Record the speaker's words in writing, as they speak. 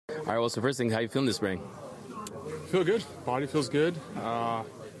right, well, so first thing, how you feeling this spring? Feel good. Body feels good. Yeah,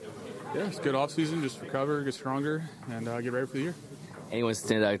 it's a good off season. Just recover, get stronger, and get ready for the year. Anyone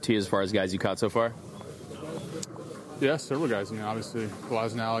stand out to you as far as guys you caught so far? Yeah, several guys. I mean, obviously,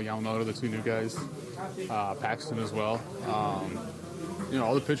 Glasnow, Yamamoto, the two new guys. Paxton as well.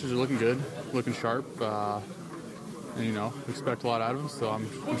 All the pitchers are looking good, looking sharp. And, expect a lot out of them. So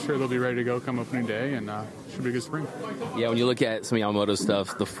I'm sure they'll be ready to go come opening day, and should be a good spring. Yeah, when you look at some of Yamamoto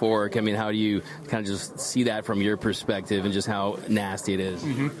stuff, the fork, I mean, how do you kind of just see that from your perspective and just how nasty it is?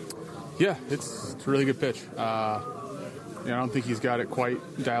 Mm-hmm. Yeah, it's a really good pitch. I don't think he's got it quite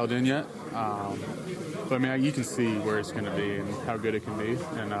dialed in yet. But, I mean, you can see where it's going to be and how good it can be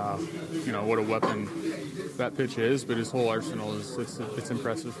and, what a weapon that pitch is. But his whole arsenal it's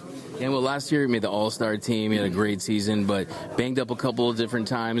impressive. And well, last year he made the All-Star team. He had a great season, but banged up a couple of different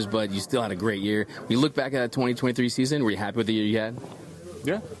times, but you still had a great year. When you look back at that 2023 season, were you happy with the year you had?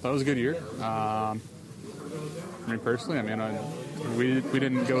 Yeah, that was a good year. Personally, we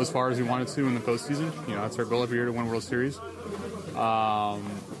didn't go as far as we wanted to in the postseason. That's our goal every year to win World Series.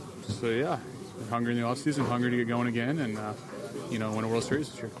 Hungry in the offseason, hungry to get going again and, win a World Series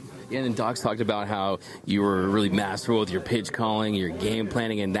this year. Yeah, and then Doc's talked about how you were really masterful with your pitch calling, your game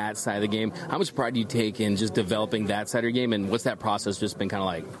planning, and that side of the game. How much pride do you take in just developing that side of your game, and what's that process just been kind of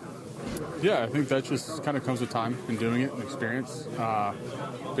like? Yeah, I think that just kind of comes with time and doing it and experience. But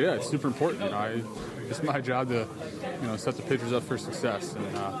yeah, it's super important. It's my job to, set the pitchers up for success.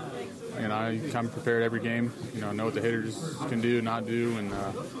 And I kind of prepared every game, know what the hitters can do, not do, and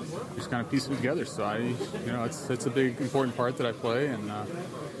just kind of piece it together. So it's a big, important part that I play, and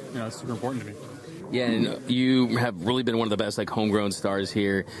it's super important to me. Yeah, and you have really been one of the best, homegrown stars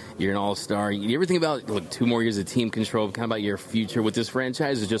here. You're an all-star. You ever think about 2 more years of team control, kind of about your future with this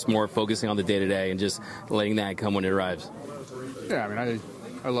franchise, or just more focusing on the day-to-day and just letting that come when it arrives? Yeah,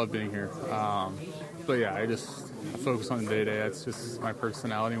 I love being here. But yeah, I focus on the day-to-day. That's just my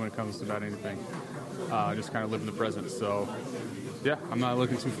personality when it comes to about anything. Just kind of live in the present. So, yeah, I'm not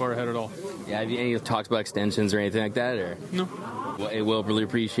looking too far ahead at all. Yeah, have you any talks about extensions or anything like that? Or? No. Well, really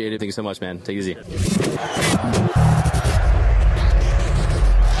appreciate it. Thank you so much, man. Take it easy.